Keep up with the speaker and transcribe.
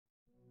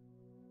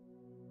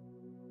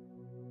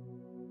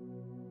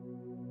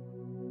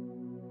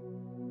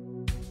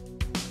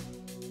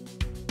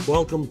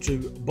Welcome to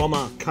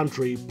Bomber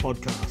Country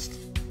Podcast,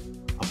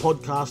 a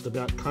podcast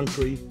about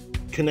country,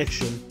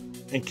 connection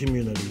and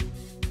community.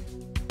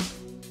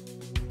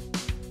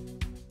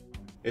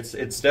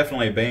 It's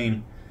definitely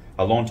been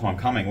a long time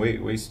coming.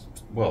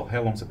 Well,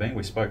 how long's it been?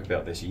 We spoke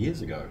about this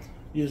years ago.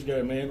 Years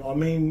ago, man. I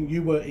mean,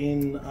 you were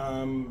in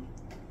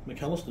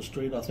McAllister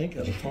Street, I think,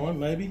 at the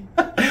time, maybe.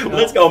 Well,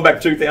 let's go on back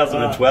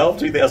 2012,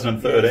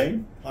 2013.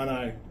 Yes, I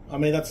know. I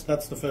mean, that's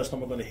the first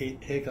time I got a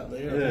haircut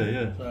there.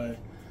 Yeah. So,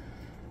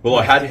 well,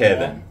 I had hair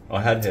then.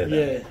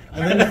 Yeah,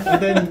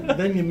 and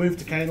then you moved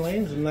to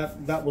Canelands, and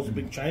that was a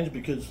big change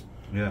because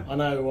I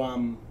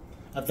know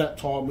at that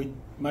time we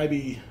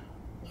maybe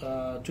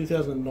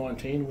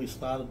 2019 we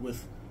started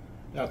with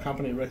our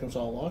company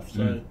Reconcile Life.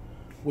 So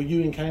were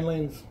you in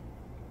Canelands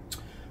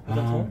at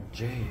that time?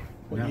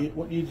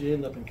 What year did you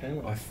end up in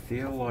Canelands? I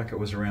feel like it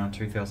was around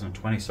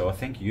 2020. So I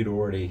think you'd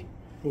already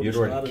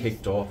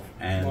kicked off,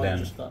 and then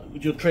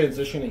you're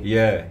transitioning.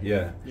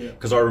 Yeah.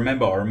 Because I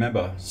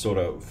remember sort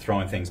of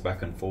throwing things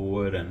back and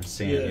forward and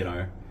seeing,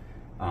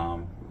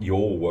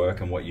 your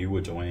work and what you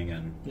were doing,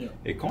 and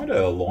it kind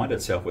of aligned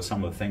itself with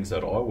some of the things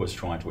that I was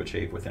trying to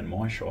achieve within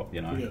my shop.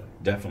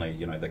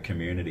 Definitely, the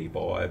community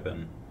vibe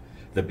and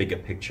the bigger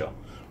picture.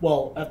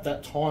 Well, at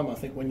that time, I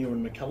think when you were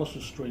in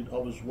McAllister Street, I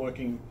was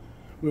working.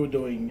 We were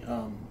doing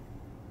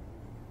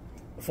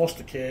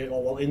foster care,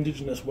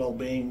 Indigenous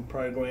wellbeing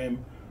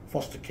program.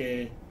 Foster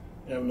care,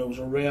 and it was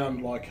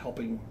around like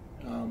helping,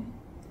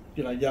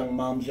 young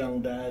mums,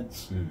 young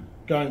dads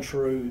going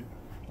through,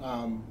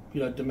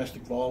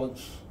 domestic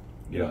violence,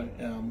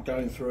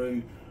 going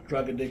through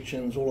drug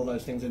addictions, all of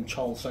those things, and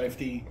child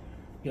safety,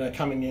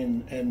 coming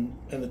in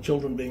and the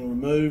children being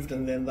removed,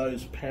 and then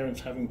those parents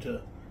having to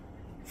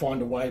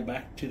find a way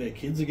back to their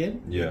kids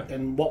again. Yeah.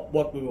 And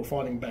what we were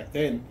finding back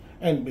then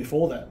and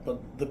before that,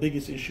 but the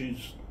biggest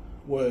issues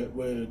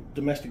were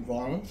domestic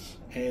violence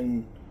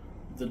and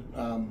the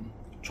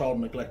child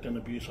neglect and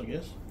abuse, I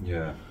guess.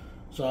 Yeah.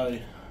 So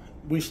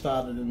we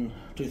started in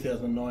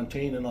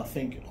 2019, and I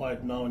think I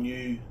had known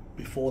you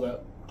before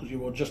that because you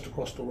were just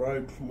across the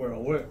road from where I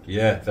worked.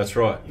 Yeah, that's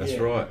right.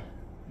 Right.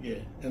 Yeah,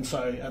 and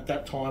so at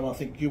that time, I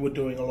think you were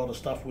doing a lot of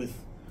stuff with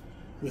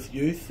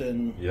youth,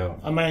 and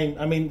I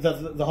mean,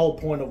 the whole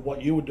point of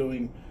what you were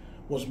doing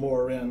was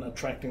more around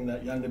attracting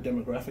that younger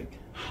demographic.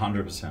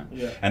 100%.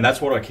 Yeah. And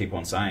that's what I keep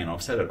on saying.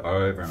 I've said it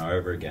over and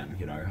over again.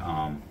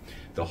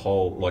 The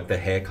whole, like, the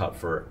haircut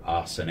for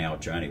us and our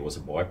journey was a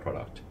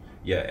byproduct.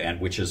 Yeah,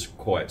 and which is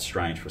quite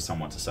strange for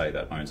someone to say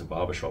that owns a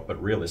barbershop, but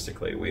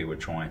realistically we were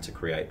trying to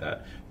create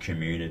that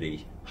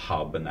community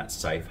hub and that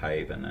safe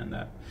haven and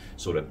that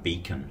sort of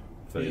beacon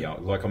for the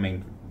young. Like, I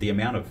mean, the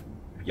amount of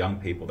young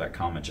people that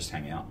come and just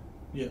hang out.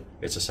 Yeah.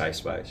 It's a safe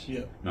space.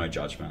 Yeah. No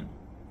judgment.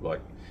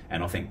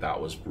 And I think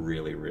that was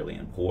really, really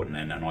important,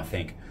 and I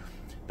think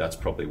that's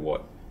probably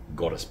what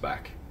got us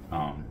back.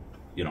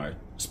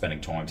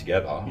 Spending time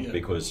together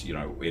because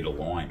it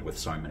aligned with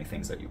so many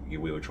ththings that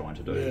we were trying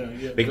to do.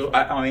 Yeah. Because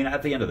I mean,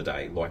 at the end of the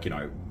day,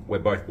 we're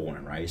both born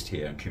and raised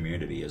here, and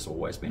community has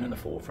always been in the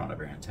forefront of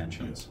our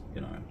intentions.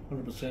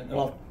 100%.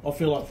 And I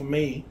feel like for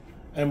me,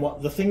 and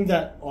the thing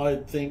that I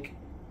think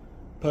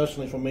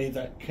personally for me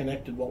that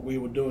connected what we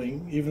were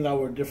doing, even though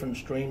we're different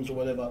streams or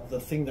whatever, the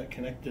thing that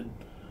connected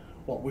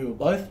what we were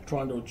both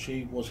trying to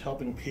achieve was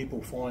helping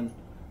people find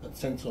that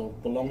sense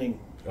of belonging.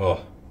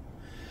 Oh.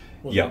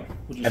 Would you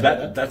say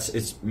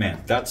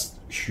that's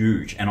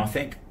huge. And I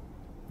think,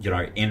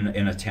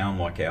 in a town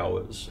like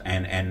ours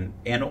and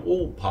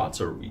all parts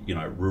of,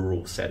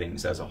 rural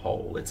settings as a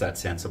whole, it's that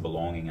sense of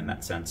belonging and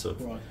that sense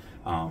of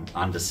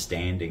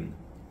understanding,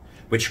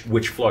 which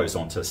flows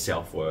onto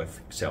self-worth,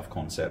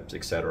 self-concept,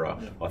 etc.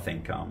 I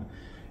think,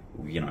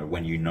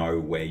 when you know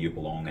where you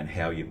belong and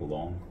how you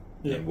belong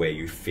and where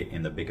you fit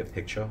in the bigger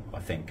picture, I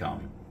think,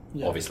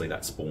 obviously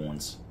that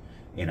spawns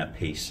inner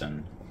peace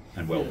and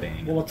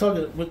well-being. Well, I'll tell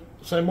you,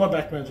 so my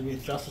background's in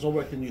youth justice. I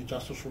worked in youth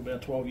justice for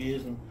about 12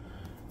 years, and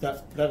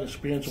that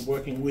experience of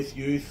working with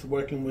youth,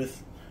 working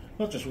with,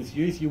 not just with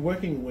youth, you're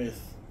working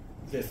with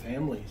their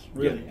families,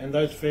 really. And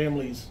those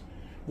families,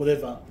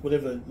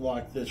 whatever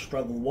like their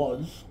struggle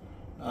was,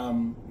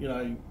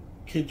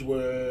 kids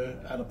were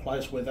at a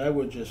place where they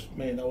were just,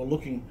 they were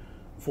looking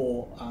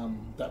for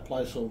that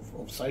place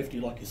of safety,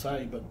 like you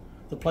say, but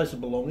the place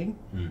of belonging.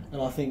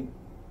 And I think,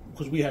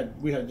 because we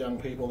had young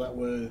people that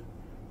were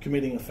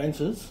committing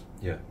offences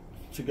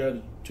to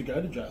go to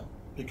jail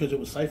because it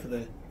was safer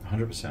there.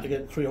 100%. To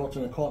get 3 hots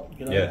in a cot,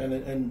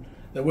 and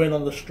they weren't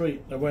on the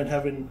street. They weren't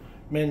having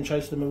men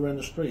chase them around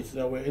the streets.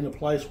 They were in a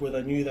place where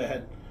they knew they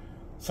had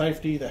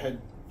safety, they had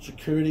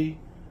security,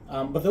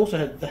 but they also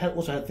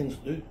had things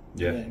to do.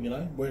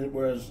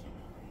 Whereas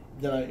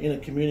in a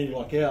community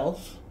like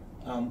ours,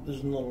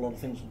 there's not a lot of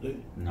things to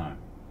do.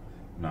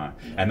 No,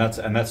 and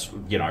that's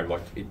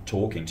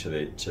talking to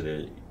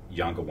the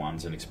younger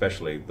ones, and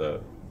especially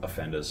the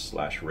offenders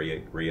 /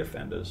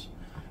 re-offenders,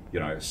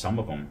 some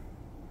of them,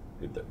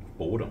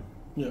 boredom.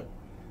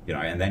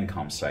 And then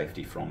comes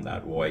safety from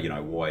that. Why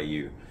are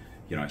you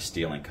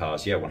stealing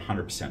cars?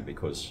 100%,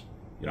 because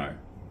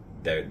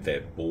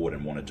they're bored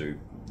and want to do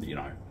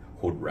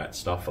hood rat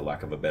stuff, for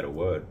lack of a better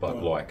word. But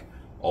Right. like,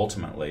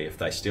 ultimately, if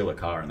they steal a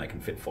car and they can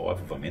fit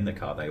 5 of them in the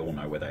car, they all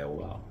know where they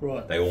all are.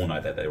 Right. They all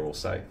know that they're all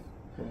safe.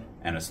 Right.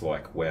 And it's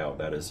like, wow,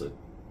 that is a...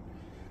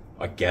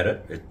 I get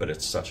it, but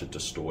it's such a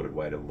distorted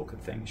way to look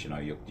at things. You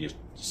know,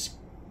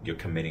 you're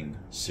committing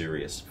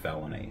serious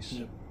felonies.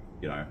 Yep.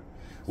 You know,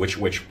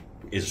 which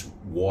is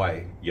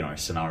why, you know,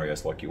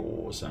 scenarios like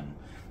yours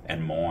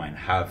and mine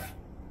have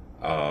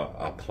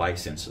a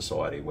place in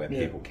society where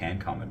people can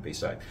come and be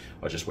safe.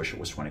 I just wish it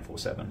was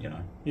 24/7. You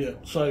know. Yeah.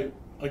 So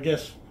I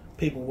guess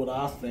people would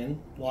ask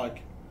then,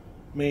 like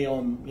me,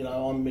 I'm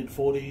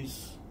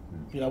mid-40s.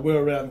 You know, we're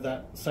around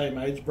that same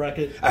age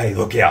bracket. Hey,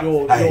 look out!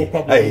 You're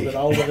probably a little bit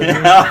older than me.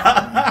 No,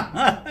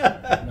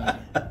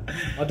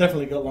 I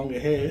definitely got longer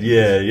hair.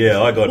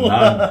 Yeah, I got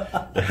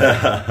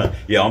none.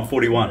 Yeah, I'm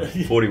 41.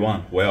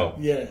 41. Wow.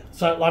 Yeah.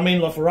 So I mean,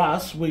 like for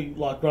us, we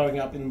like growing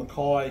up in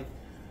Mackay.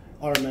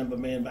 I remember,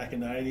 man, back in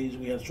the 80s,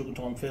 we had sugar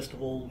time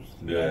festivals.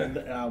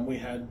 Yeah. And we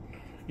had,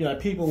 you know,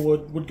 people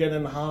would get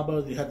in the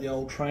harbour. You had the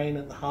old train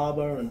at the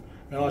harbour, and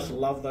I used to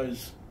love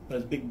those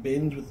big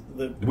bins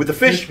with the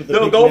fish, with the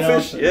big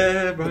goldfish, mouth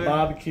yeah, bro. The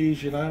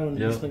barbecues, you know, and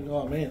you just think,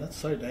 oh man, that's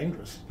so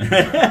dangerous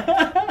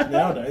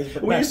nowadays.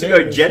 But we used to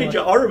go jetty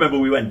jump. I remember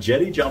we went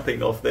jetty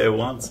jumping off there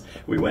once.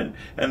 We went,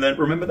 and then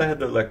remember they had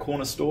the like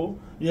corner store.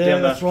 Yeah,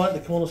 that's right,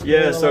 the corner store.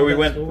 Yeah, so we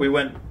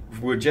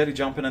were jetty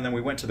jumping, and then we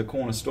went to the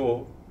corner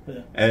store,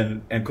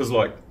 and because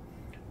like,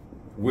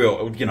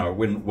 well, you know,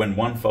 when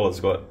one fella's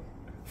got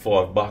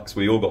 $5,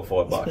 we all got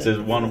 $5. There's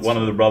one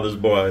of the brothers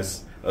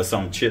buys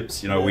some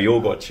chips, you know, we all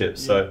got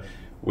chips. So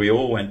we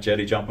all went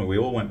jetty jumping, we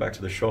all went back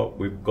to the shop,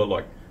 we've got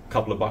like a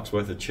couple of bucks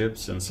worth of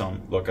chips and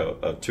some, like a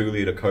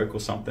 2-litre Coke or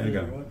something.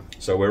 Right.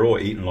 So we're all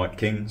eating like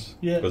kings,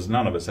 because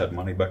none of us had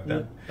money back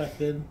then.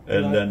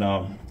 And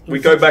then we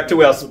go back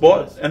to our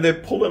spot, and they're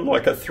pulling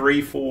like a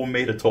 3-4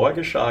 metre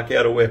tiger shark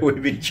out of where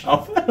we've been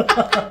jumping.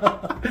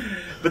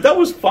 But that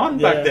was fun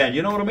back then,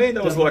 you know what I mean?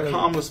 That was like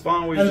harmless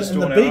fun. We were just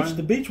doing our own.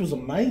 The beach was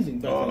amazing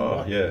back then.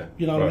 Like, yeah.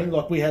 You know what I mean?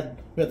 Like we had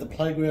the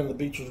playground, the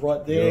beach was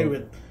right there.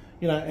 With,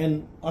 you know,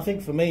 and I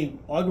think for me,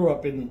 I grew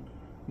up in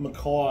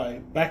Mackay.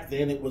 Back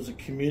then, it was a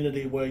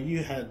community where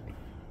you had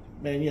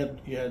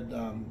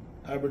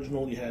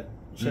Aboriginal, you had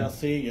South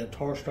Sea, you had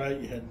Torres Strait,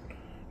 you had,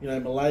 you know,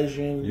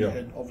 Malaysian, you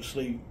had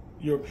obviously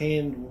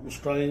European,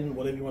 Australian,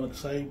 whatever you wanted to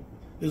say.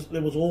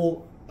 There was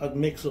all a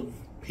mix of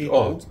people.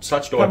 Oh,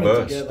 such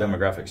diverse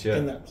demographics,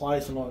 in that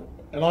place,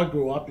 and I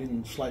grew up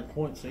in Slate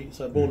Point,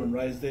 so born and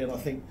raised there, and I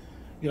think,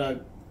 you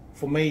know,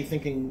 for me,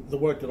 thinking the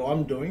work that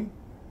I'm doing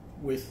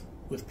with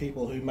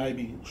people who may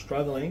be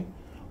struggling,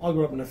 I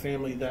grew up in a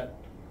family that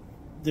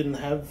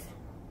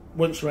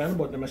weren't surrounded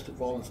by domestic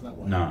violence in that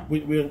way. No.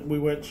 We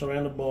weren't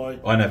surrounded by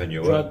I never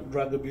knew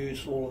drug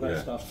abuse, all of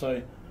that stuff.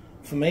 So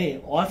for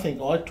me, I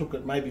think I took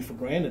it maybe for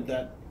granted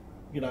that,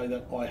 you know,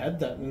 that I had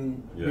that,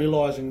 and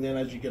realising then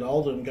as you get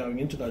older and going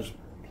into those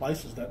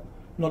places that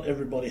not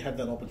everybody had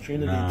that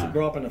opportunity to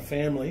grow up in a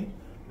family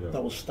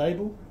that was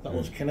stable, that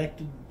was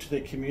connected to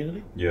their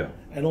community,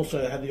 and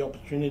also had the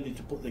opportunity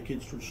to put their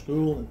kids through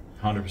school and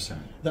 100%.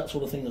 that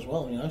sort of thing as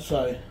well, you know.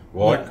 So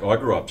I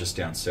grew up just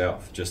down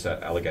south, just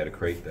at Alligator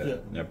Creek,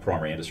 you know,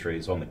 primary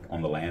industries on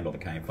the land on the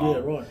cane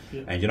farm.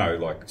 And you know,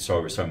 like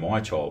so my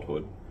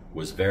childhood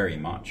was very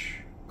much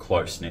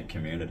close-knit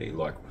community.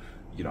 Like,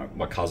 you know,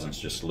 my cousins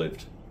just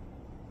lived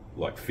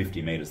like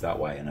 50 metres that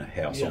way in a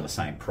house on the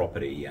same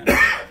property, and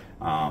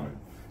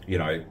you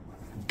know,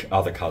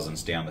 other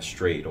cousins down the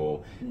street,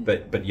 or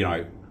but you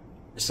know,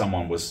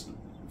 someone was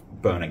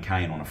burning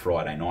cane on a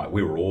Friday night,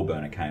 we were all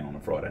burning cane on a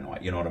Friday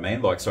night, you know what I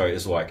mean? Like, so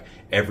it's like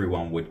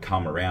everyone would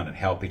come around and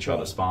help each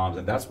other's farms,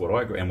 and that's what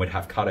I grew, and we'd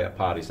have cutout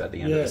parties at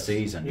the end of the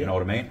season, you know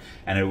what I mean?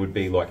 And it would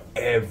be like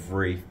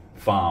every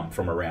farm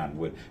from around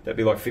there'd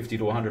be like 50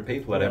 to 100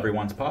 people at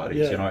everyone's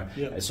parties, you know?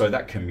 And so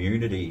that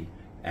community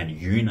and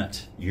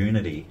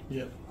unity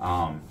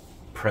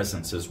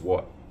presence is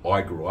what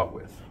I grew up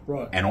with.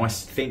 Right. And I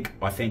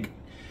think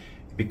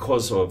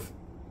because of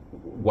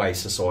way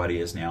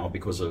society is now,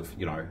 because of,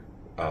 you know,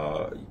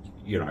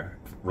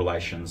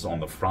 relations on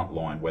the front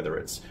line, whether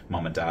it's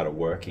mum and dad are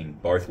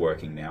both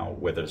working now,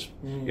 whether it's,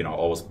 you know,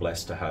 I was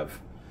blessed to have,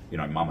 you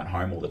know, mum at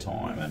home all the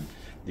time, and,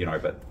 you know,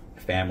 but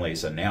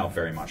families are now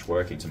very much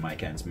working to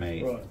make ends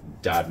meet.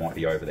 Right. Dad might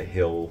be over the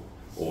hill,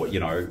 or, you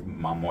know,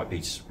 mum might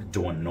be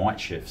doing night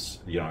shifts,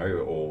 you know,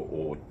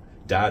 or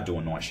dad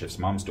doing night shifts,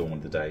 mum's doing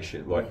the day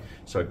shift, like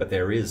so. But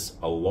there is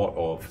a lot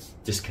of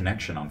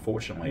disconnection,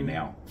 unfortunately,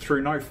 now,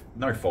 through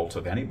no fault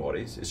of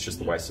anybody's. It's just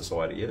the way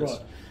society is.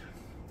 Right.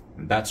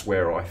 And that's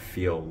where I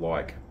feel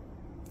like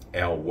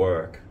our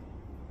work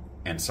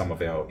and some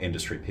of our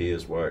industry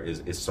peers' work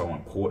is so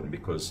important,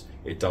 because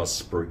it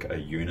does spruik a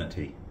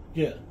unity.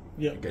 Yeah.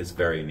 It's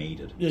very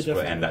needed.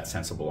 And that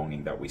sense of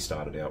belonging that we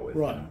started out with.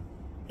 Right.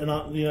 You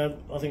know?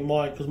 And I think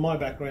my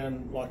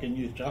background, like in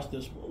youth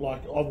justice,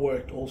 like I've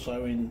worked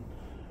also in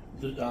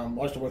I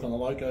used to work on the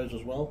locos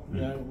as well,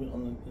 you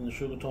know, in the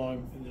sugar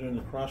time, doing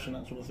the crush and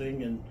that sort of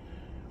thing, and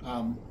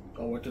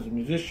I worked as a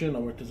musician, I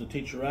worked as a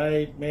teacher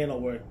aide, man, I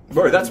worked.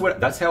 Bro,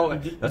 that's how I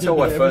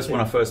first,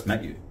 when I first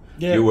met you.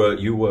 Yeah.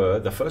 You were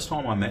the first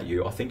time I met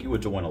you. I think you were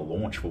doing a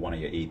launch for one of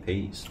your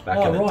EPs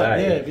back in the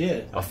day.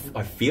 Yeah.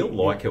 I feel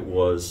like it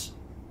was.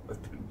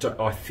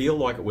 I feel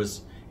like it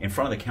was in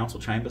front of the council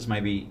chambers,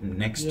 maybe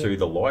next to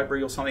the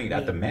library or something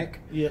at the Mech.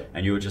 Yeah.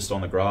 And you were just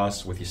on the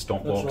grass with your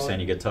stomp box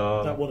and your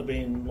guitar. That would have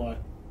been like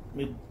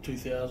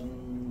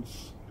mid-2000s,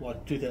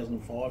 like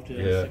 2005,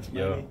 2006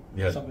 maybe.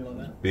 Yeah. Something like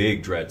that.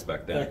 Big dreads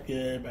back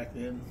then. Back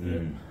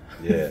then.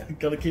 Yeah.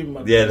 Got to keep them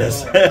up. Yeah,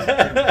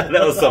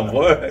 that was some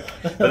work.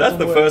 But that's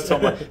the first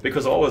time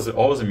because I was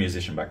a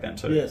musician back then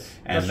too. Yes.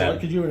 And that's right,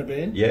 because you were in a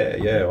band. Yeah.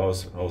 I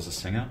was a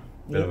singer,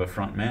 bit of a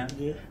front man.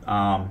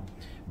 Yeah.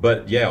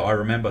 But yeah, I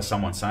remember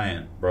someone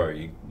saying, "Bro,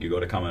 you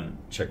got to come and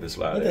check this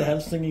lad out." They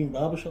have singing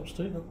barbershops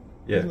too.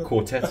 Yeah,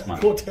 quartets,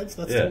 mate. Quartets,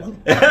 that's the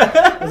one.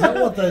 Is that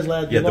what those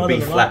lads do? Yeah, the B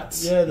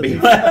flats. Yeah, the B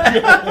flats.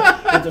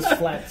 They're just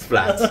flats.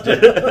 Flats.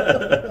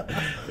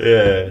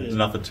 There's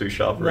nothing too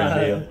sharp around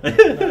here.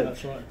 No,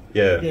 that's right.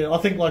 Yeah, I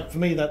think like for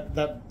me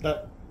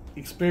that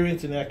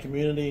experience in our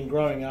community and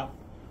growing up,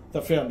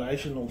 the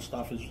foundational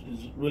stuff is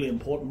really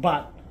important.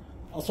 But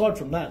aside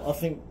from that, I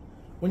think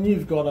when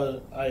you've got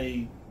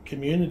a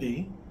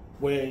community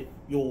where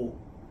your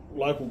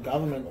local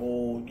government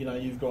or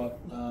you've got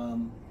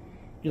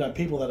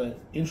people that are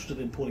interested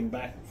in putting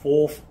back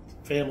for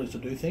families to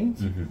do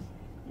things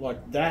like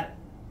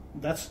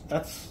that's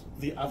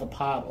the other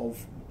part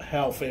of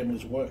how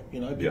families work,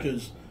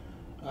 because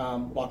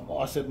like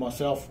I said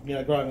myself,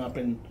 growing up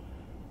in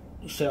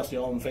South Sea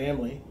Island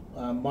family,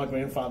 my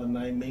grandfather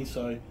named me,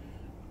 so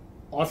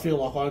I feel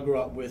like I grew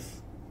up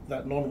with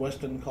that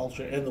non-Western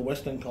culture and the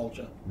Western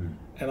culture,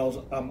 and I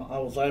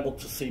was able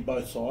to see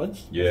both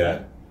sides.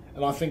 Yeah,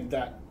 and I think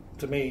that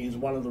to me is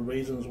one of the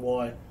reasons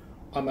why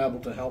I'm able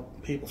to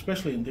help people,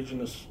 especially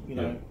Indigenous,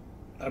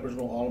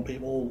 Aboriginal Island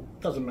people.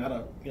 Doesn't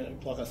matter,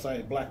 like I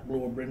say, black, blue,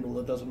 or brindle.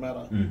 It doesn't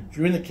matter. If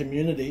you're in the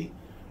community,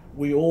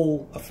 we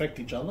all affect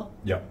each other.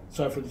 Yeah.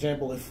 So, for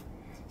example, if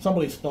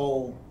somebody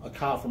stole a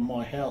car from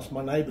my house,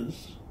 my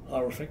neighbours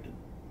are affected.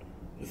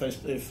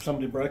 If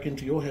somebody broke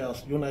into your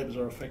house, your neighbours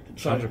are affected.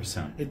 So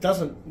 100%. It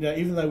doesn't,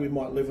 even though we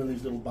might live in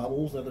these little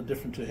bubbles that are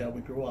different to how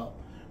we grew up,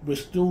 we're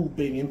still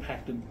being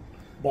impacted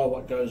by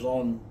what goes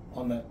on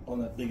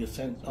that bigger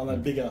sense, on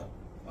that bigger,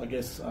 I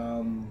guess,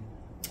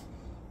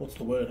 what's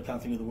the word? I can't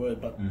think of the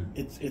word, but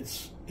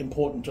it's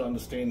important to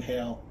understand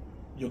how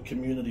your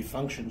community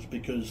functions,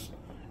 because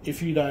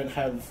if you don't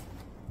have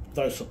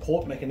those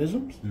support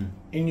mechanisms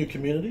in your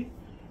community,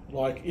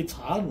 like, it's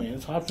hard, man.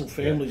 It's hard for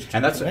families to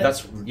and connect.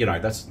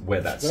 that's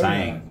where that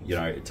saying,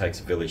 it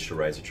takes a village to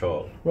raise a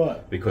child.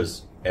 Right.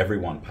 Because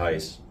everyone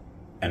plays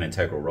an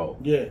integral role.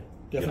 Yeah,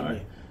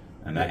 definitely.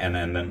 And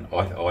then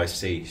I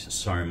see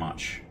so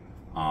much,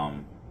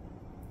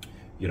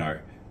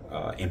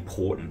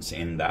 importance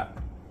in that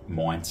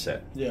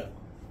mindset. Yeah.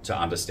 To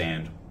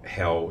understand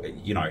how,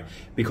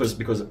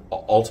 because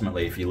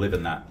ultimately, if you live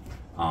in that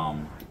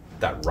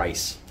that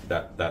race,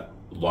 that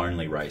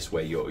lonely race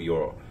where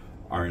you're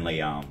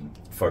only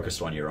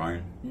focused on your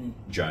own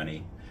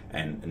journey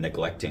and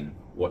neglecting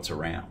what's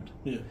around,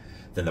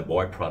 then the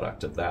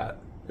byproduct of that,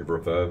 it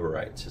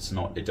reverberates.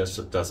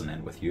 It doesn't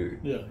end with you.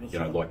 Yeah,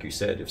 right. Like you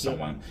said, if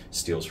someone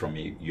steals from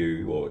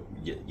you or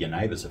your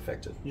neighbour's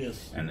affected,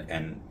 yes,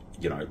 and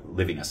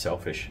living a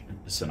selfish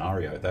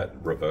scenario, that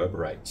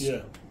reverberates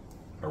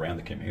around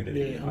the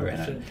community.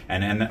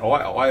 And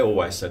I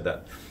always said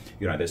that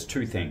there's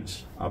two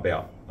things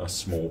about a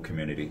small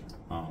community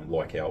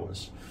like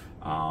ours.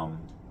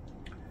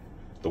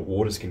 The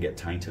waters can get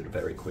tainted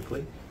very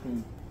quickly,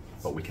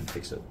 but we can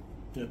fix it.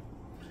 Yeah.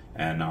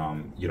 And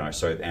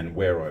and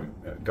where I'm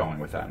going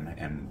with that,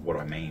 and what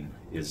I mean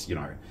is,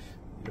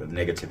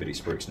 negativity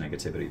spooks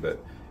negativity,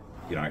 but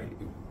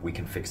we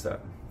can fix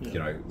that.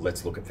 Yeah.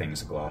 Let's look at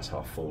things a glass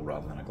half full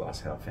rather than a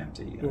glass half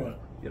empty. Right.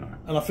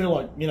 And I feel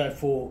like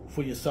for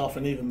yourself,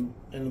 and even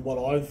in what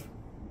I've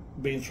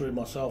been through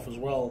myself as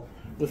well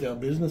with our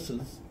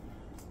businesses,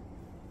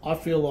 I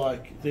feel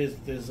like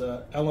there's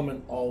an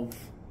element of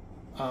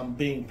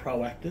being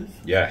proactive.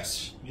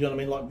 Yes. You know what I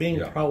mean? Like being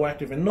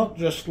proactive and not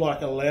just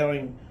like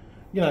allowing,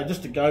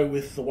 just to go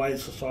with the way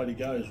society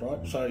goes, right?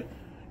 So,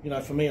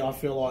 for me, I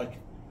feel like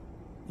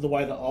the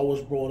way that I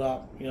was brought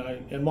up,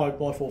 and my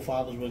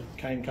forefathers were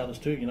cane cutters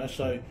too,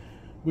 so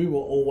we were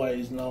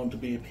always known to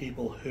be a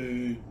people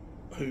who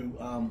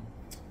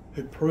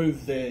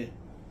prove their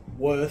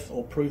worth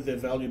or prove their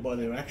value by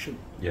their action.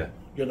 Yeah.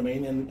 You know what I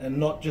mean? And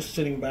not just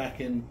sitting back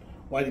and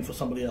waiting for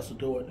somebody else to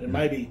do it. And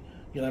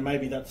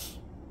maybe that's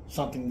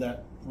something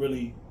that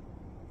really,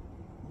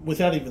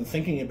 without even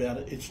thinking about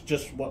it, it's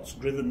just what's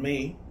driven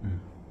me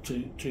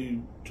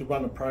to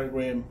run a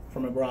program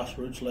from a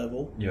grassroots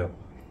level. Yeah.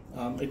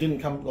 It didn't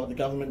come, like, the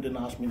government didn't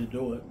ask me to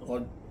do it.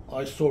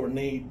 I saw a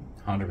need.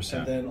 100%.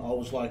 And then I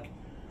was like,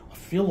 I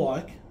feel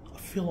like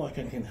I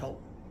can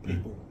help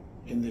people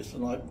in this,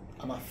 and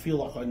I feel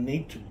like I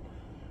need to.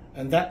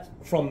 And that,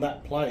 from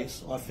that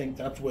place, I think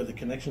that's where the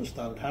connection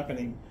started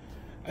happening.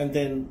 And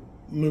then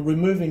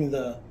removing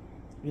the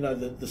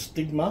the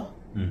stigma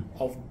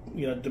of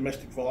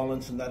domestic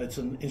violence, and that it's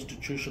an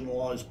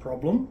institutionalized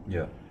problem.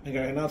 Yeah. And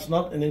going, no, it's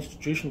not an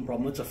institutional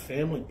problem. It's a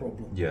family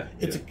problem. Yeah.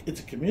 It's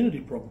a community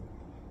problem.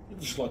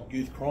 It's just like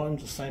youth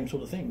crimes, the same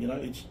sort of thing.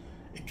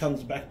 It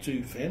comes back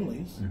to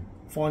families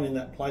finding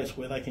that place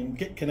where they can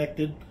get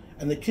connected,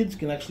 and the kids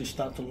can actually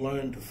start to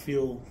learn to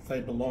feel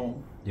they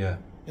belong. Yeah.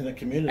 In the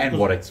community, and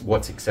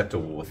what's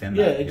acceptable within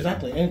that. Yeah,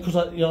 exactly. And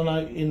because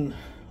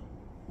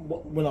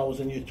when I was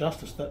in youth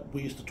justice, that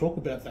we used to talk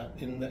about that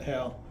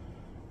how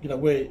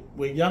where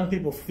young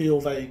people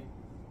feel they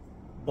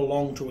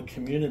belong to a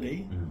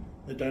community,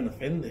 they don't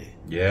offend there.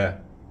 Yeah,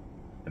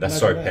 that's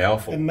so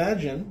powerful.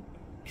 Imagine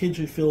kids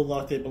who feel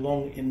like they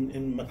belong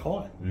in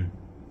Mackay.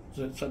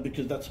 So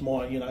because that's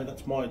my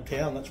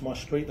town, that's my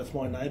street, that's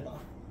my neighbour.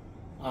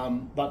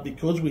 But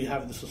because we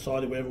have the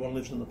society where everyone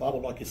lives in the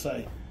bubble, like you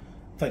say,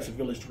 it takes a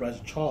village to raise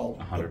a child.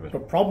 100%. The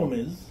problem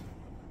is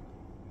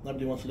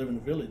nobody wants to live in a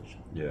village.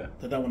 Yeah.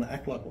 They don't want to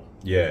act like one.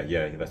 Yeah,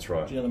 that's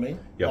right. Do you know what I mean?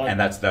 Yeah, and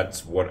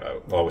that's what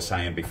I was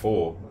saying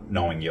before,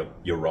 knowing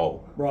your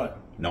role. Right.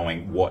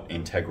 Knowing what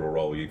integral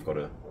role you've got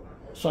to...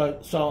 So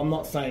I'm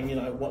not saying,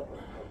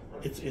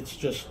 it's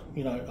just,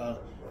 a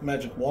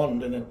magic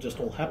wand and it just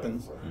all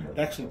happens. It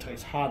actually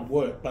takes hard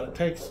work, but it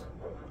takes,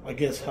 I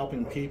guess,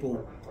 helping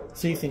people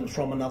see things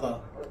from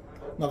another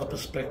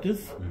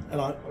perspective.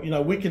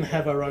 And we can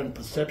have our own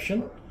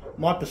perception.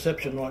 My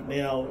perception right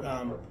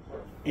now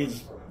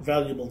is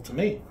valuable to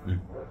me,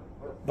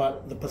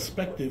 but the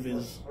perspective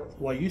is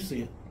the way you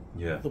see it.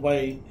 Yeah. The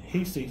way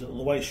he sees it,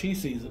 the way she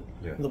sees it,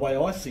 and the way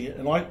I see it.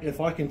 And if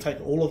I can take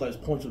all of those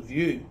points of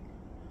view,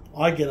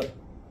 I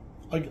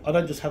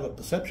don't just have a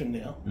perception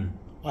now.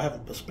 I have a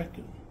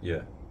perspective.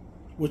 Yeah.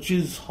 Which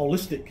is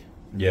holistic.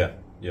 Yeah.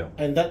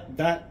 And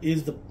that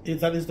is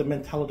the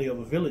mentality of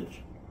a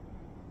village,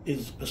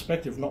 is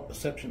perspective, not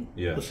perception.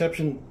 Yeah.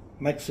 Perception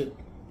makes it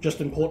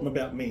just important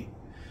about me.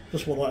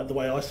 Just the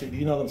way I see it. Do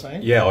you know what I'm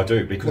saying? Yeah, I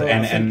do. Because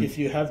I think if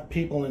you have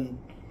people in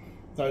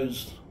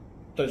those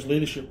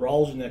leadership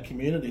roles in their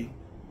community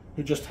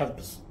who just have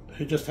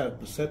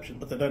perception,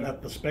 but they don't have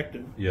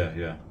perspective.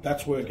 Yeah.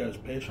 That's where it goes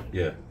pear-shaped.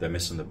 Yeah, they're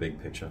missing the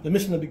big picture. They're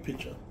missing the big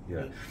picture.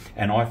 Yeah.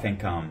 And I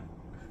think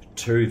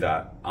to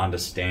that,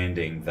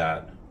 understanding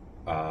that,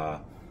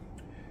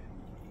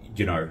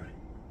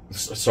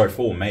 so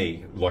for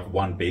me, like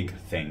one big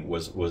thing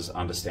was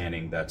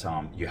understanding that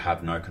you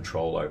have no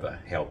control over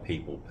how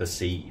people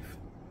perceive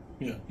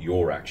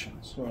your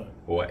actions, right?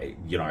 Or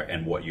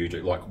and what you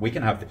do. Like we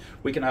can have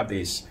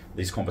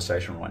this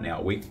conversation right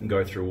now. We can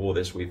go through all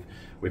this.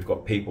 We've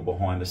got people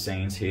behind the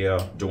scenes here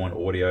doing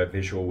audio,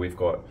 visual. We've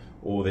got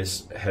all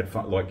this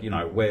headphone,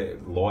 we're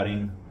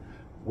lighting.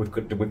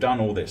 We've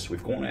done all this.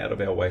 We've gone out of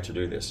our way to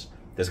do this.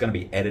 There's going to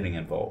be editing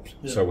involved.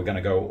 Yeah. So we're going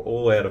to go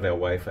all out of our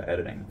way for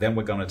editing. Then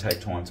we're going to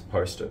take time to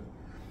post it.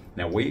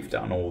 Now we've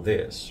done all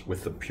this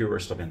with the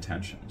purest of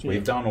intentions. Yeah.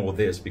 We've done all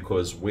this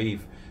because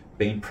we've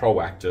been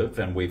proactive,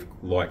 and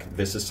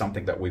this is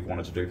something that we've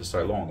wanted to do for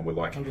so long. And we're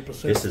like,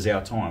 100%. This is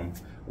our time.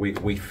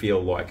 We feel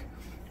like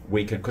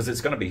we can, because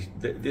it's going to be,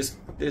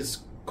 there's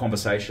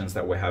conversations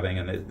that we're having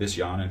and this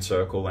yarn in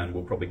circle, and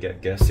we'll probably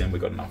get guests in.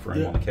 We've got enough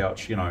room on the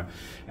couch,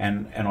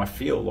 and I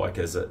feel like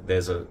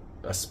there's a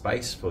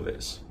space for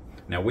this.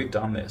 Now we've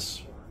done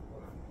this.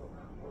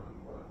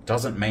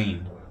 Doesn't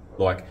mean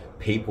like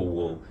people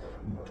will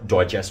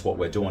digest what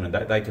we're doing and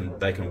they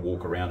can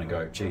walk around and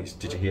go, geez,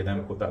 did you hear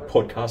them put that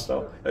podcast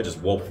up? They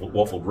just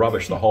waffled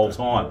rubbish the whole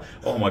time.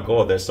 Oh my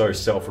God, they're so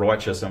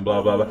self-righteous and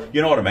blah blah blah.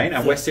 You know what I mean?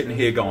 And we're sitting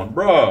here going,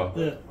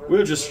 bro,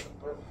 we're just,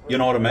 you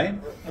know what I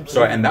mean? Absolutely.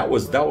 So,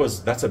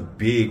 and that's a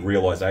big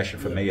realization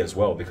for me as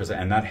well, because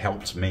that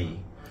helped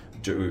me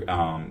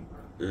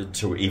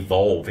to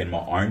evolve in my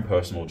own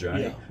personal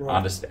journey. Yeah,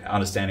 right.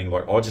 Understanding,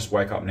 like, I just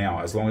wake up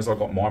now, as long as I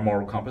got my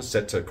moral compass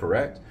set to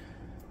correct,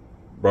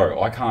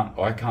 bro, I can't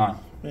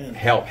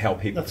help how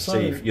people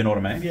perceive. You know what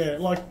I mean? Yeah,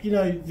 like,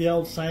 the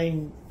old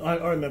saying, I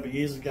remember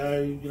years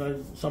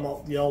ago, some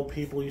of the old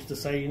people used to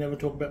say, you never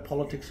talk about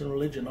politics and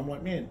religion. I'm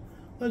like, man,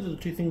 those are the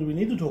two things we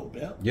need to talk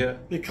about. Yeah.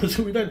 Because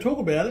if we don't talk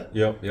about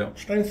it,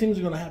 strange things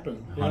are going to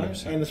happen.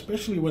 100%. And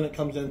especially when it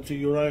comes down to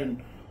your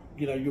own,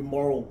 your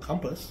moral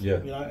compass. Yeah.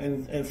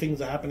 And things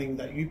are happening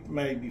that you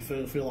maybe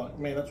feel like,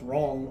 man, that's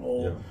wrong,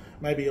 or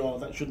maybe,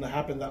 that shouldn't have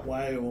happened that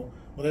way, or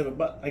whatever.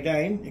 But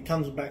again, it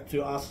comes back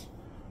to us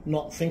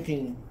not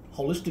thinking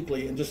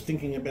holistically and just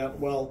thinking about,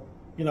 well,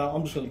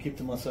 I'm just going to keep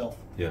to myself.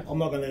 Yeah. I'm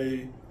not going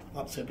to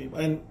upset people.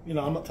 And,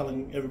 I'm not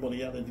telling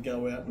everybody out there to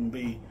go out and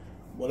be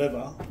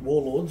whatever,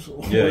 warlords or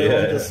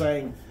whatever. I'm just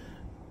saying,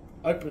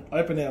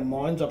 open our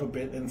minds up a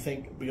bit and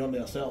think beyond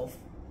ourselves.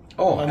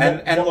 Oh,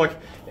 and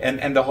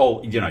the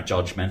whole,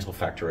 judgmental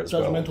factor as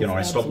well.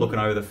 And stop looking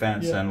over the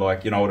fence and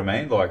you know what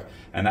I mean?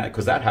 And that,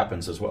 because that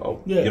happens as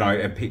well. Yeah.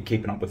 And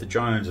keeping up with the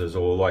Joneses,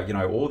 or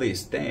all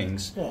these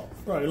things,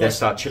 they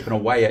start chipping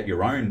away at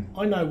your own.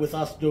 I know with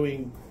us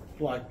doing,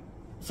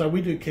 so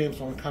we do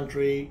camps on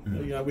country,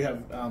 we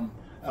have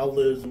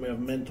elders and we have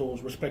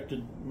mentors,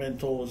 respected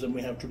mentors, and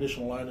we have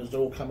traditional owners that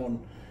all come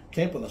on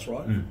camp with us,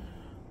 right?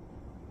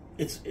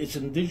 It's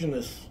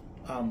Indigenous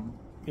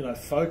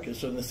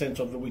focus in the sense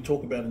of that we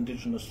talk about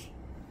Indigenous.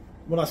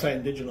 When I say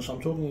Indigenous,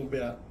 I'm talking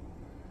about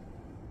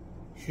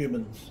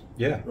humans.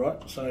 Yeah. Right?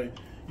 So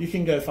you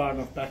can go far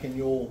enough back in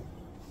your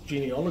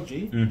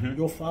genealogy,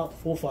 your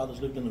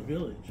forefathers lived in a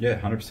village. Yeah,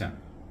 100%.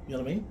 You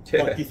know what I mean?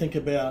 Yeah. Like you think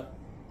about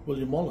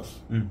William Wallace,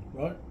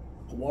 right?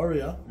 A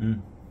warrior.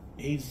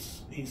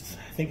 He's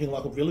thinking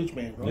like a village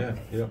man, right?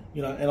 Yeah.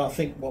 And I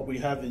think what we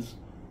have is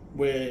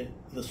where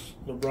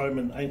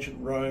the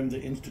ancient Rome,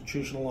 the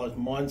institutionalized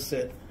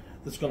mindset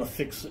that's going to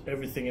fix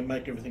everything and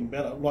make everything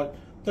better. Like,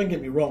 don't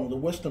get me wrong, the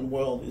Western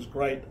world is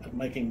great at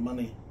making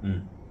money.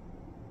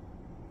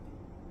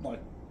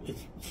 Like,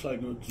 it's so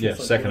good.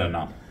 It's second to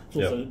none. It's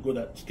also good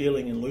at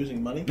stealing and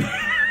losing money.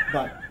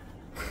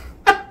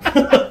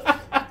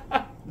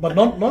 but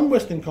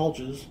non-Western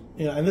cultures,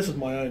 and this is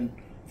my own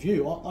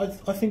view,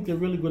 I think they're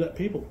really good at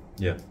people.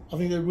 Yeah. I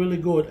think they're really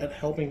good at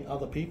helping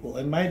other people.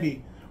 And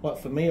maybe, like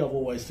for me, I've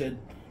always said,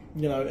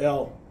 when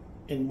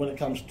it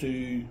comes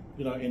to,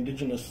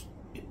 Indigenous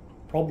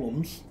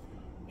problems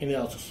in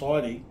our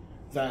society,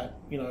 that,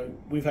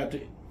 we've had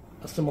to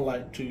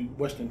assimilate to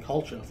Western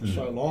culture for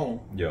so long.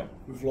 Yeah.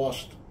 We've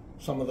lost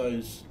some of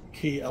those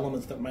key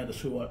elements that made us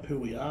who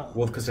we are.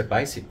 Well, because they're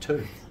basic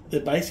too. They're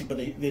basic, but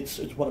it's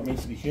what it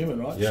means to be human,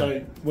 right? Yeah.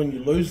 So when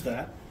you lose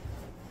that,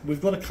 we've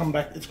got to come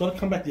back. It's got to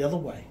come back the other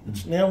way.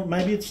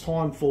 Maybe it's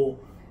time for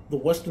the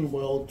Western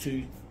world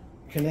to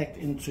connect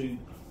into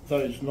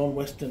those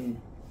non-Western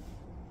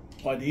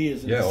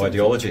ideas.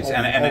 Ideologies,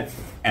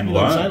 and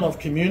learn of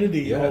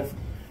community. Yeah. Of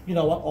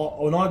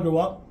when I grew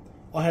up,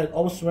 I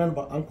was surrounded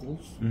by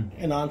uncles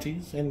and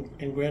aunties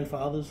and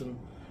grandfathers, and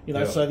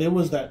so there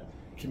was that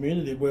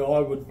community where I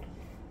would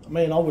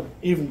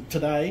even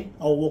today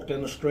I'll walk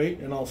down the street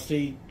and I'll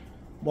see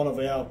one of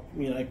our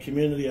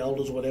community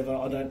elders or whatever.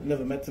 I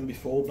never met them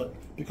before, but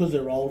because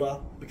they're older,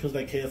 because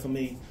they care for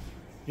me,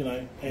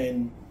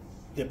 and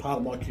they're part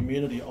of my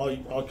community,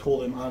 I call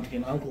them auntie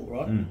and uncle,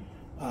 right?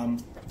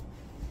 And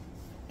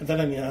they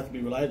don't even have to be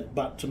related,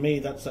 but to me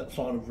that's that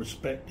sign of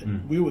respect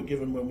that we were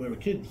given when we were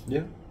kids.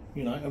 Yeah.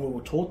 And we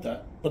were taught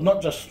that, but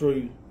not just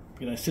through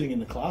sitting in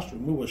the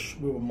classroom. We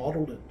were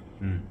modelled it.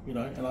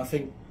 And I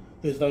think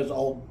there's those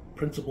old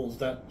principles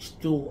that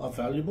still are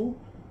valuable.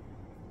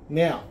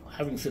 Now,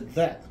 having said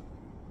that,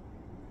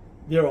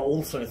 there are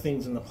also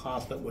things in the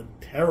past that were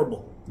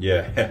terrible.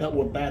 Yeah. That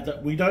were bad,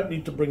 that we don't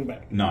need to bring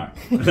back. No.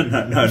 We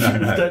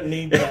don't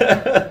need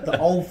that. The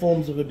old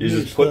forms of abuse.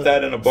 You just put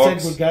that in a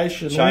box,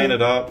 segregation, chain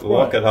it up,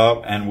 lock it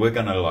up, and we're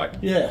going to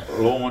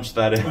launch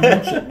that in.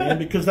 Launch it, man,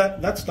 because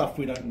that stuff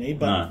we don't need.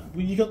 But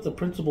you got the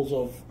principles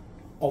of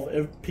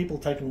people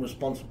taking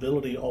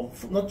responsibility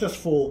of not just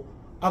for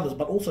others,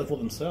 but also for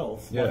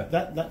themselves. Yeah.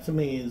 Like that to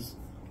me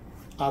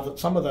are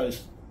some of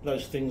those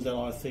things that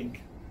I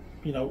think,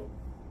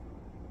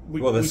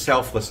 the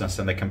selflessness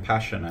and the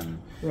compassion, and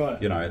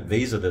right.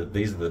 These are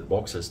the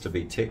boxes to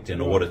be ticked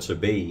in order to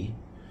be,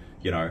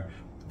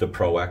 the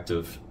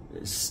proactive,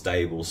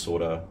 stable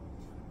sort of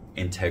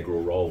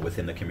integral role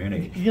within the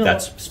community.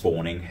 That's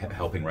spawning,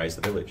 helping raise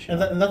the village.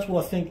 And that's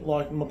what I think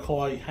like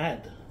Mackay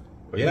had.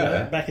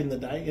 Yeah. Back in the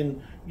day,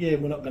 and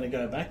we're not going to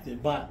go back there,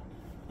 but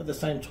at the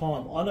same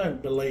time, I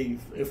don't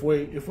believe if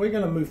we're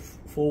going to move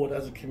forward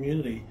as a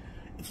community,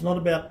 it's not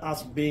about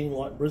us being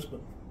like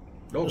Brisbane.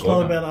 It's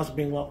not about us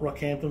being like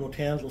Rockhampton or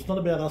Townsville. It's not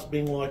about us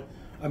being like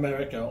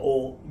America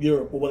or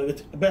Europe or whatever.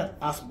 It's about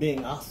us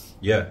being us.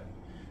 Yeah.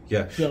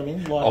 Yeah. Do you know what I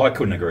mean? Like, I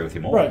couldn't agree with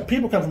you more. Right.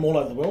 People come from all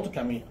over the world to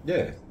come here.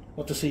 Yeah.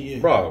 Not to see you.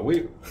 Right.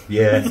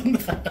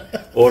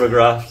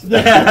 Autographs.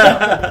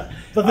 But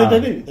they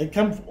do. They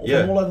come from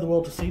all over the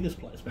world to see this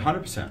place.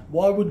 100%.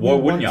 Why would we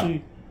want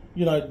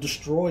to,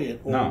 destroy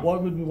it? Or why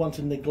would we want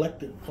to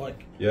neglect it?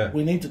 Like,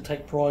 we need to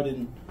take pride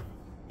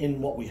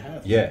in what we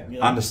have. Yeah.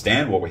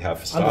 Understand what we have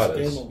for starters.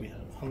 Understand what we have.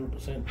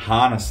 100%.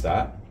 Harness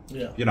that.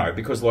 Yeah.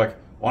 Because like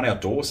on our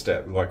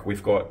doorstep, like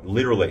we've got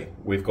 20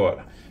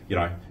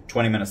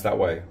 minutes that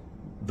way,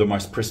 the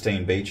most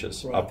pristine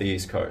beaches up the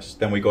east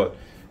coast. Then we got,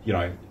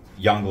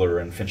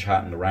 Youngler and Finch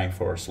Hatton, the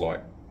rainforest.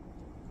 Like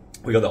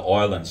we got the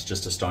islands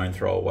just a stone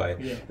throw away.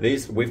 Yeah.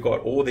 We've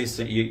got all these.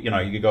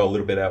 You go a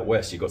little bit out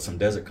west, you've got some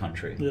desert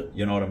country. Yeah.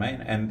 You know what I mean?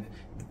 And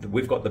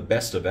we've got the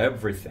best of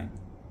everything.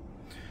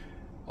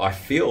 I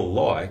feel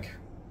like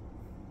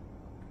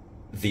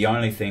the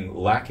only thing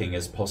lacking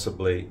is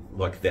possibly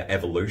like the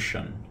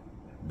evolution,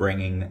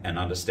 bringing and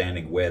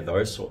understanding where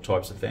those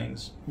types of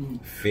things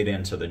fit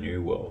into the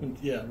new world.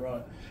 Yeah,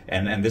 right.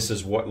 And this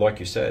is what, like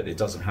you said, it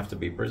doesn't have to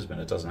be Brisbane,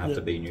 it doesn't have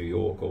to be New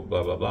York or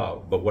blah, blah, blah.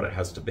 But what it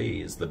has to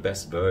be is the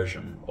best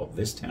version of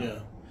this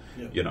town.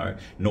 Yeah.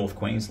 North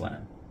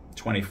Queensland,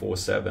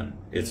 24/7,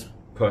 it's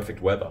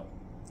perfect weather.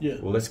 Yeah.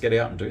 Well, let's get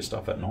out and do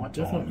stuff at night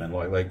time. And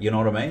like you know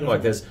what I mean? Definitely.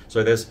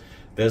 Like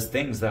there's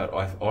things that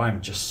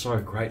I'm just so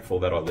grateful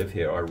that I live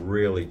here. I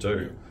really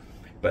do.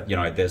 But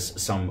there's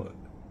some,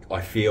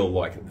 I feel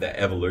like the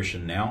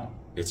evolution now,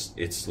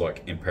 it's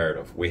like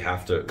imperative. We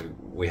have to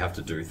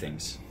do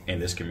things in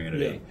this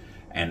community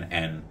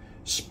and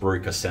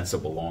spruik a sense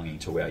of belonging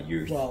to our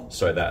youth,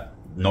 so that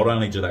not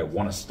only do they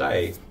want to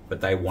stay,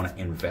 but they want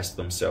to invest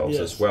themselves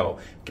as well.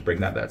 To bring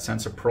that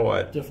sense of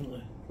pride.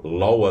 Definitely.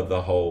 Lower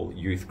the whole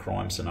youth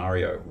crime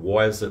scenario.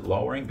 Why is it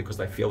lowering? Because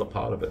they feel a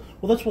part of it.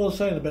 Well, that's what I was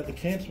saying about the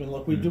camps, man.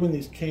 Like, we're doing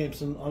these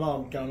camps, and I know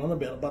I'm going on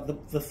about it,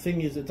 but the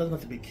thing is, it doesn't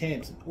have to be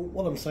camps.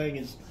 What I'm saying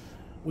is,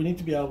 we need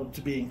to be able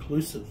to be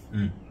inclusive.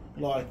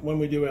 Like, when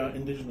we do our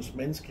Indigenous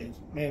men's camps,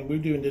 man, we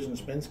do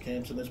Indigenous men's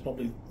camps, and there's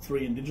probably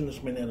 3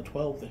 Indigenous men out of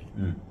 12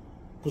 there.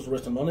 Because the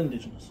rest are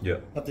non-Indigenous.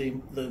 Yeah. But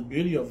the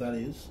beauty of that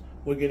is,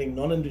 we're getting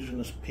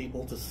non-Indigenous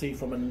people to see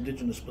from an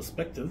Indigenous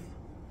perspective.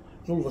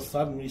 All of a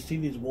sudden, you see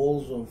these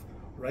walls of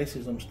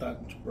racism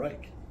starting to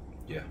break.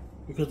 Yeah.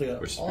 Because they go,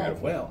 oh,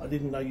 wow, I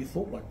didn't know you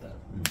thought like that.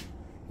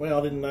 Wow,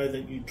 I didn't know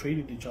that you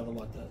treated each other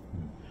like that.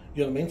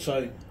 You know what I mean?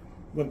 So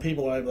when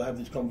people are able to have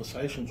these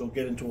conversations or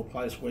get into a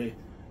place where,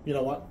 you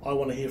know what, I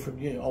want to hear from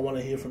you, I want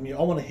to hear from you,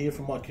 I want to hear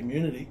from my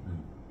community.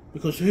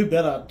 Because who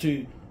better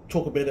to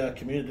talk about our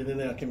community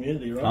than our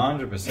community, right?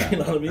 100%. You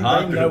know what I mean?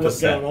 100%. They know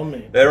what's going on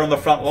there. They're on the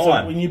front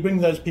line. So when you bring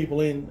those people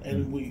in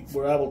and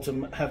we're able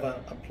to have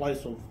a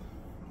place of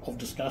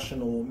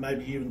discussion, or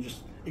maybe even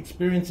just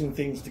experiencing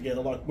things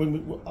together. Like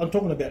I'm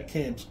talking about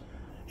camps.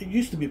 It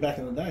used to be back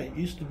in the day. It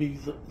used to be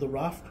the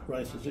raft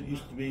races. It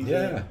used to be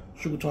the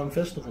sugar time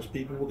festivals.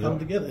 People will come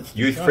together. It's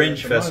youth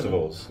fringe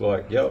festivals,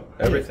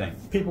 everything.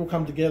 Yeah, people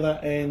come together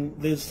and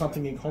there's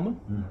something in common.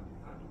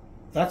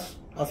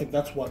 I think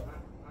that's what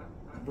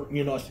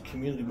unites the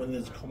community, when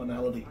there's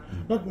commonality,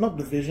 not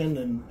division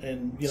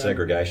and you know,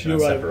 segregation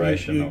and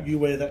separation. You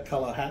wear that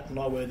colour hat and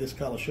I wear this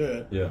colour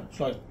shirt. Yeah, it's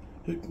like,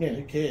 who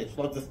cares?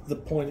 Like the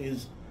point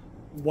is,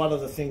 what are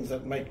the things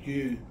that make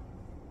you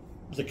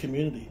the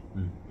community?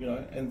 You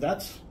know, and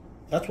that's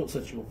what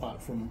sets you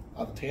apart from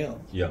other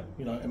towns. Yeah,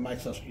 you know, and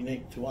makes us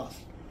unique to us.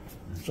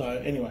 So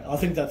anyway, I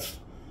think those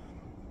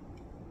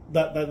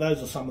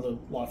are some of the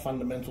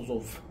fundamentals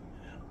of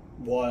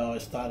why I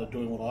started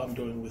doing what I'm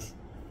doing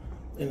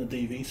in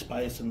the DV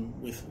space and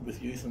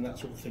with youth and that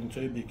sort of thing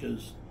too,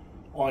 because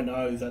I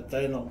know that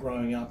they're not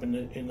growing up in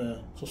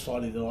the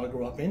society that I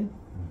grew up in.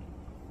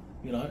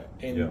 You know,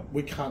 and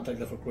we can't take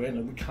that for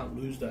granted. We can't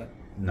lose that.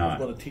 No. I've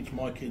got to teach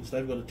my kids.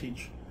 They've got to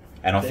teach.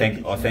 And I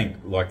think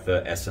like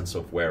the essence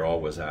of where I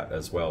was at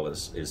as well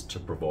is to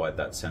provide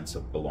that sense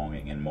of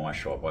belonging in my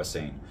shop. I've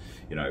seen,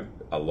 you know,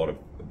 a lot of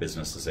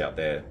businesses out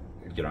there,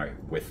 you know,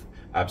 with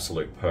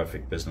absolute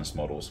perfect business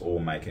models, all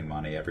making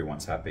money.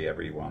 Everyone's happy.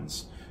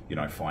 Everyone's, you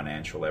know,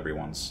 financial.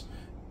 Everyone's,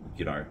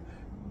 you know,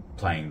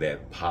 playing their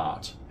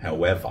part.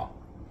 However,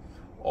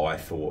 I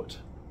thought,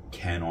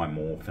 can I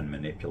morph and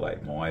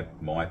manipulate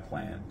my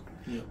plan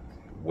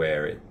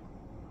where it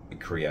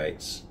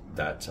creates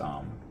that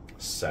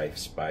safe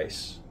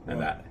space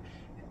and that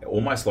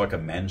almost like a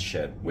men's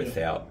shed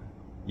without,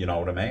 you know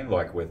what I mean?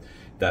 Like with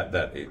that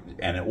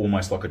and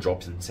almost like a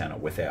drop-in center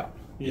without,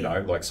 you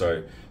know, like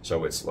so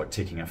it's like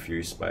ticking a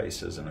few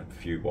spaces and a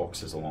few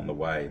boxes along the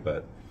way.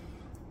 But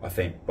I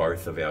think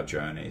both of our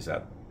journeys,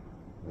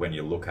 when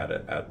you look at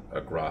it at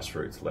a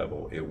grassroots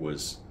level, it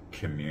was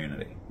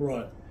community.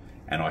 Right.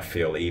 And I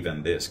feel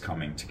even this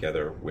coming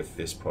together with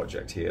this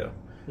project here,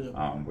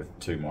 with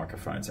 2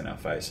 microphones in our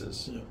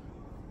faces,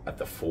 at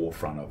the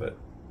forefront of it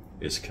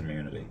is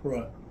community.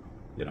 Right.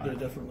 You know. Yeah,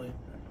 definitely.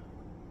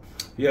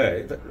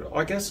 Yeah,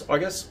 I guess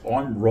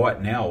I'm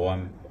right now.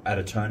 I'm at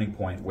a turning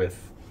point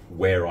with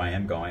where I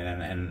am going,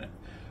 and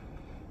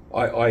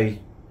I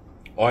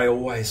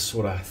always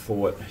sort of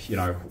thought, you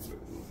know,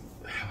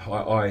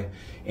 I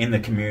in the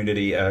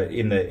community,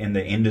 in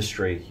the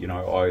industry, you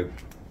know, I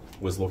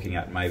was looking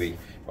at maybe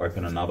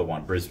open another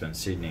one, Brisbane,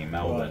 Sydney,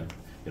 Melbourne. Right.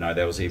 You know,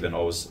 I was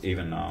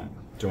even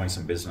doing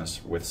some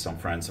business with some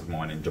friends of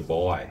mine in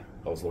Dubai.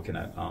 I was looking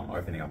at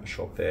opening up a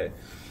shop there.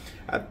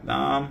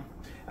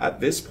 At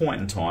this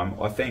point in time,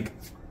 I think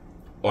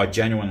I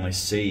genuinely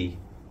see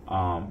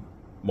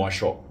my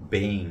shop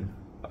being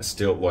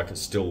still,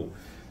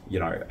 you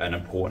know, an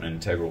important,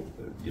 integral,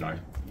 you know,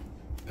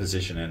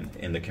 position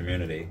in the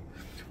community.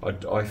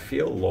 I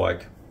feel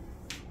like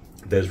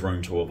there's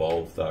room to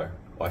evolve, though.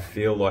 I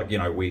feel like, you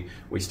know, we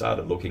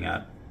started looking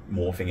at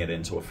morphing it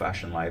into a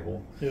fashion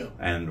label,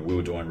 and we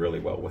were doing really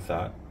well with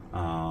that.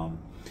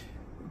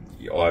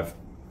 I've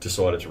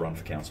decided to run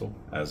for council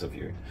as of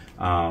you,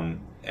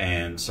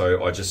 and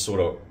so I just sort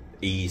of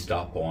eased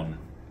up on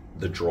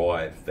the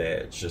drive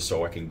there, just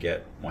so I can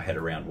get my head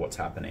around what's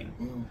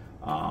happening,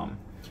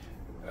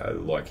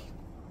 like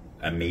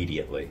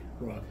immediately.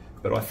 Right.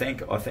 But I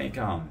think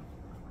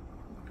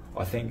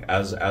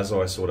as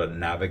I sort of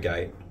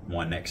navigate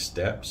my next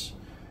steps,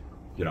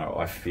 you know,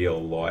 I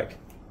feel like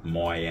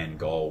my end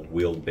goal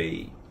will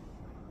be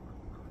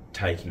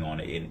taking on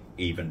an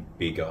even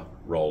bigger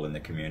role in the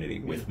community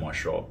with my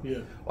shop. Yeah.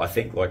 I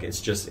think like it's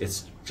just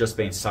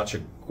been such a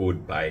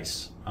good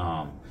base,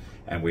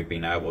 and we've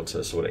been able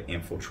to sort of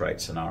infiltrate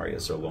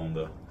scenarios along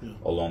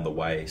the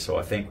way. So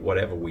I think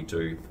whatever we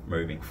do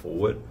moving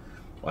forward,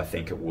 I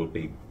think it will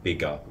be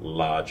bigger,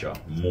 larger,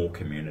 more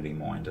community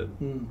minded.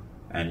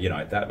 And you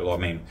know, that, I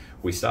mean,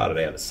 we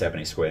started out at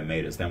 70 square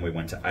meters, then we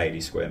went to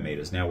 80 square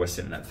meters, now we're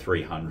sitting at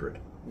 300.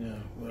 Yeah.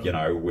 Well, you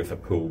know, with a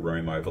pool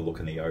room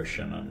overlooking the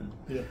ocean and,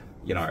 yeah.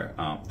 you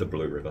know, the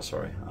Blue River,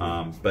 sorry.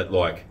 But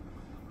like,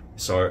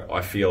 so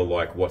I feel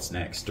like what's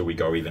next? Do we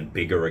go even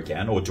bigger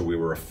again, or do we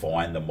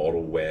refine the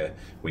model where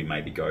we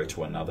maybe go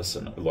to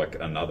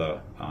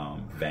another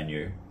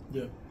venue,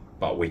 Yeah.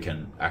 but we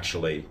can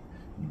actually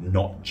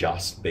not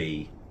just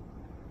be,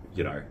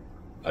 you know,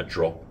 a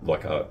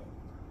drop-in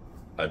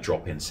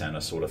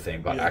center sort of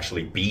thing, but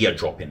actually be a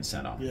drop-in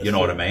center. Yeah, you know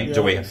what I mean?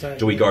 Yeah,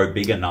 do we go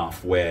big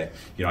enough where,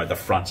 you know, the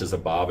front is a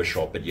barber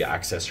shop, but you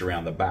access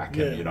around the back,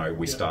 and you know,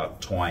 we start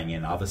tying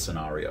in other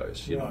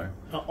scenarios. You know,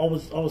 I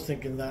was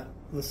thinking that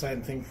the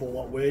same thing for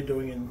what we're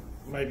doing, and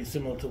maybe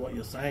similar to what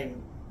you're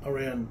saying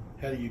around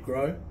how do you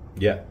grow?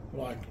 Yeah.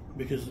 Like,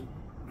 because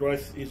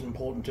growth is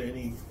important to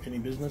any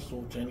business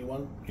or to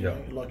anyone. You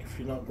know, like if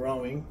you're not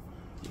growing,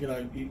 you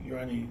know, you're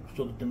only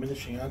sort of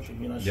diminishing, aren't you?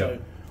 You know, so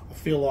I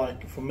feel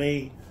like for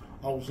me,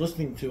 I was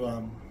listening to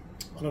I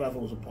don't know if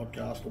it was a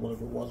podcast or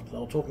whatever it was, but they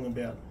were talking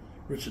about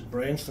Richard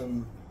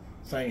Branson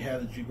saying how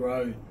did you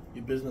grow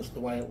your business the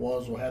way it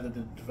was, or how did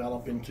it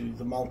develop into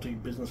the multi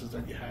businesses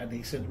that you had. And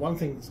he said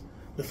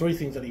the three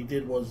things that he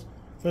did was,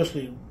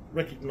 firstly,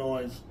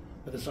 recognise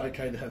that it's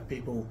okay to have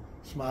people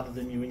smarter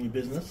than you in your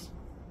business.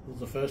 Was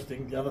the first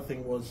thing. The other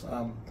thing was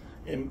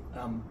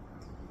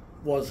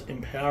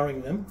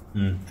empowering them,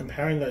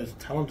 empowering those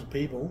talented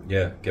people.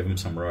 Yeah, give them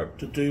some rope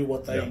to do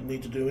what they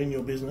need to do in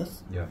your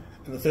business. Yeah.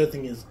 And the third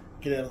thing is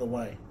get out of the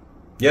way.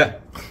 Yeah.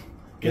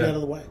 Get out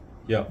of the way.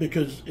 Yeah.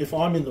 Because if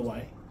I'm in the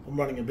way, I'm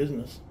running a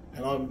business,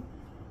 and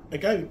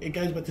it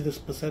goes back to this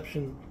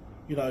perception,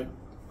 you know,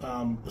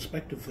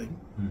 perspective thing.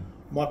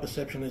 My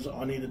perception is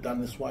I need it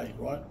done this way,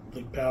 right?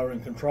 The power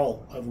and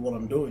control over what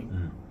I'm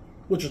doing,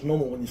 which is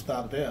normal when you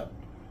start it out.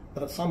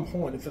 But at some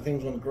point, if the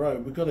thing's going to grow,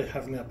 we've got to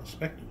have our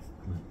perspective.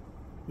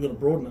 We've got to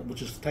broaden it,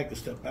 which is to take a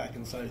step back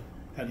and say,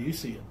 how do you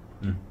see it?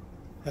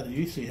 How do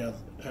you see how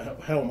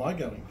am I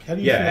going? How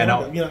do you see how I'm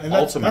going? You know, and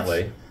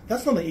ultimately...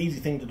 That's not an easy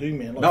thing to do,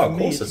 man. Like, no, of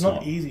course it's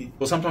not easy.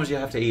 Well, sometimes you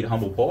have to eat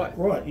humble pie.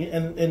 Right,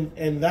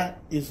 and that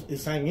is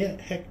saying, yeah,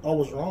 heck, I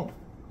was wrong.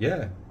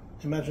 Yeah.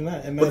 Imagine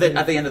that. But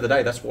at the end of the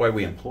day, that's why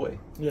we employ.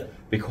 Yeah.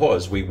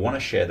 Because we want to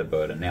share the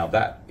burden. Now,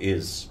 that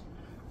is,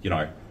 you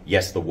know,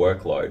 yes, the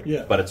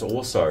workload, but it's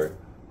also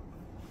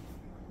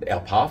our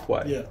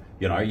pathway. Yeah.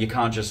 You know, you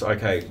can't just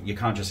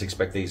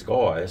expect these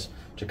guys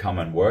to come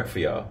and work for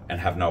you and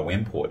have no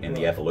input in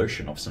the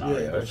evolution of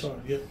scenarios. Yeah, that's right.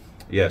 Yeah.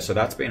 Yeah, so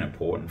that's been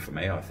important for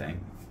me, I think.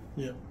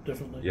 Yeah,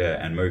 definitely.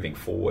 Yeah, and moving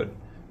forward,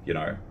 you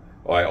know,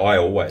 I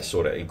always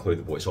sort of include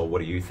the boys. Oh, what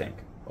do you think?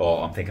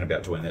 Oh, I'm thinking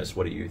about doing this.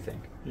 What do you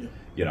think? Yeah.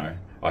 You know,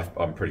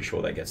 I'm pretty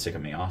sure they get sick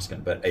of me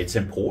asking, but it's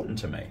important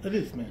to me. It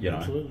is, man. You know?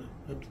 Absolutely.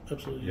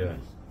 Absolutely. Yeah.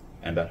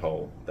 And that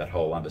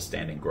whole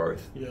understanding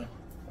growth. Yeah.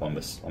 On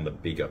the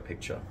bigger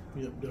picture.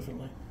 Yeah,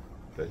 definitely.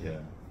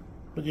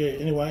 But yeah.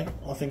 Anyway,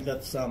 I think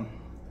that's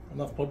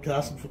enough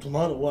podcasting for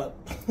tonight, or what?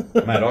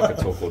 Mate, I could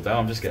talk all day.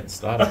 I'm just getting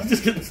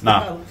started.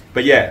 Nah.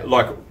 But yeah,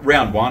 like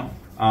round one.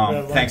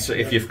 Thanks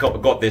if you've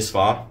got this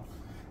far.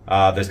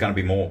 There's going to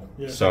be more.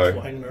 Yeah,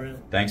 so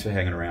thanks for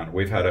hanging around.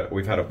 We've had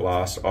a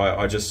blast.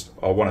 I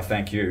want to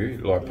thank you,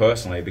 like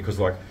personally, because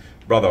like,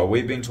 brother,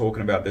 we've been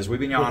talking about this.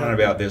 We've been yarning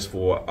about this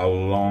for a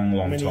long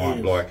time.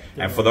 Years. Like,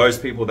 and for those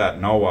people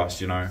that know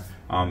us, you know,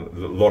 a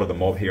lot of the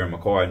mob here in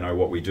Mackay know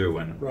what we do,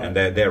 and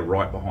they're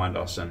right behind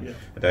us. And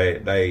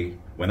they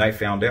when they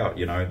found out,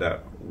 you know,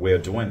 that we're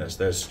doing this,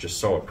 they're just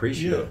so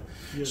appreciative.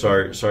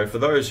 Yeah, so for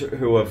those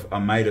who have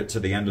made it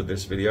to the end of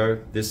this video,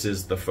 this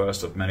is the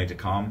first of many to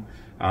come.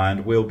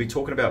 And we'll be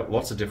talking about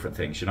lots of different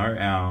things, you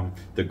know,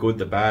 the good,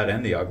 the bad,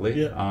 and the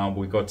ugly. Yeah.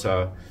 We got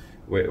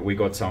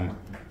some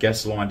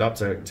guests lined up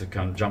to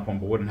come jump on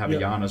board and have a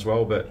yarn as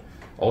well. But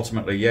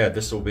ultimately,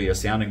 this will be a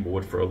sounding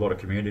board for a lot of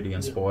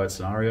community-inspired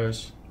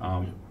scenarios.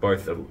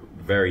 Both are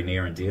very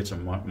near and dear to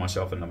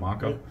myself and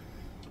Namarca.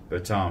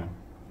 But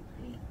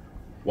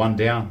one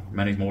down,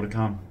 many more to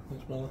come.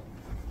 Thanks, brother.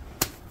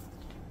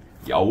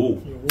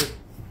 Yo.